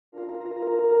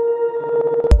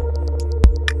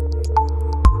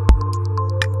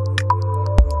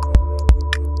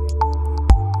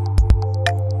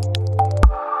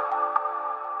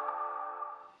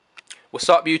What's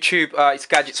up YouTube, it's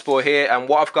Gadget Sport here, and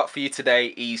what I've got for you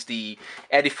today is the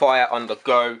Edifier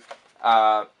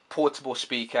OnTheGo portable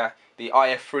speaker, the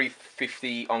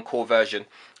IF350 Encore version.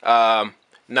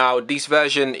 Now this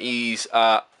version is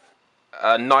a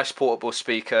nice portable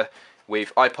speaker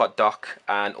with iPod dock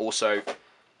and also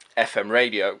FM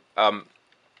radio.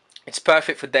 It's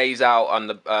perfect for days out on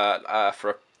the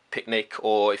for a picnic,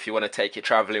 or if you want to take it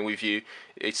traveling with you.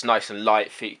 It's nice and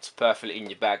light, fits perfectly in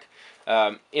your bag.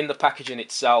 In the packaging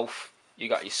itself, you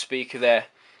got your speaker there.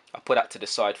 I'll put that to the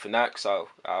side for now, because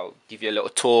I'll give you a little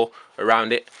tour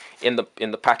around it. In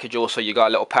the package also, you got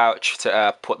a little pouch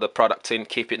to put the product in,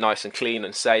 keep it nice and clean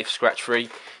and safe, scratch free.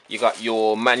 You got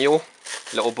your manual,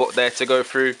 little book there to go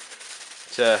through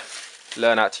to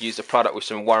learn how to use the product with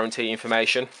some warranty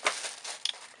information.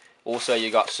 Also,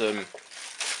 you got some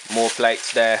more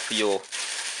plates there for your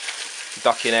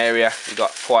docking area. You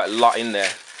got quite a lot in there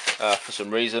for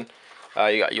some reason.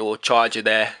 You got your charger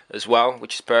there as well,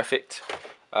 which is perfect.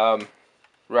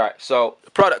 Right, so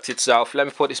the product itself, let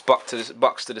me put this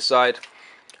box to the side.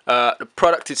 The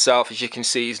product itself, as you can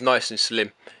see, is nice and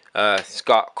slim. It's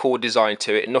got a cool design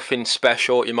to it, nothing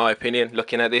special in my opinion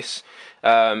looking at this.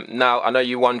 Now I know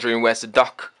you're wondering where's the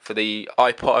dock for the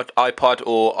iPod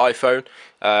or iPhone.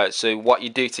 So what you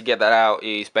do to get that out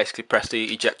is basically press the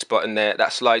eject button there.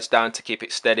 That slides down to keep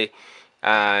it steady,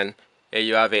 and here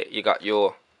you have it. You got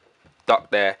your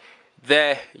dock there.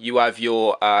 There you have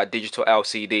your digital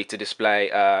LCD to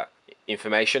display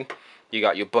information. You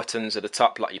got your buttons at the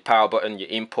top, like your power button, your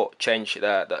input, change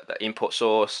the input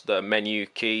source, the menu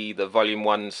key, the volume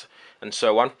ones, and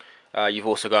so on. You've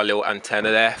also got a little antenna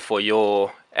there for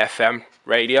your FM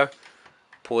radio.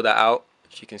 Pull that out,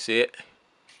 as you can see it,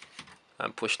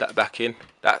 and push that back in.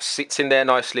 That sits in there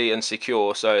nicely and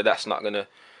secure, so that's not going to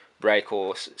break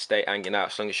or stay hanging out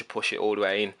as long as you push it all the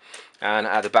way in. And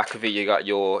at the back of it, you got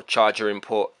your charger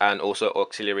input and also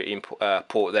auxiliary input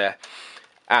port there.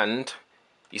 And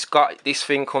it's got, this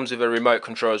thing comes with a remote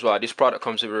control as well. This product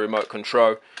comes with a remote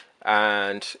control,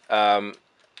 and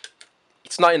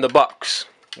it's not in the box.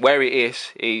 Where it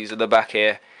is at the back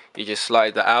here. You just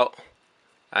slide that out,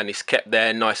 and it's kept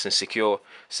there nice and secure,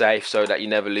 safe, so that you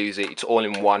never lose it. It's all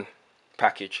in one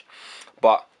package.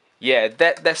 But yeah,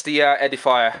 that's the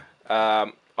Edifier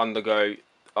OnTheGo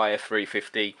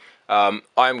IF350. I'm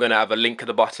going to have a link at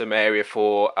the bottom area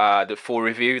for the full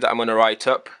review that I'm going to write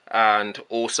up, and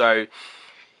also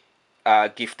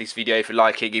give this video if you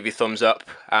like it, give you a thumbs up,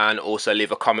 and also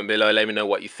leave a comment below. Let me know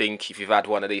what you think. If you've had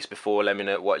one of these before, let me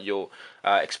know what your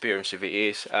experience with it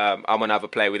is. I'm gonna have a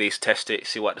play with these, test it,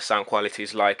 see what the sound quality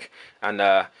is like, and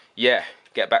yeah,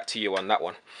 get back to you on that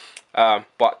one.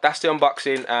 But that's the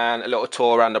unboxing and a little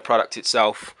tour around the product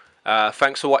itself.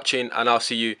 Thanks for watching, and I'll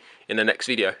see you in the next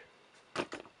video.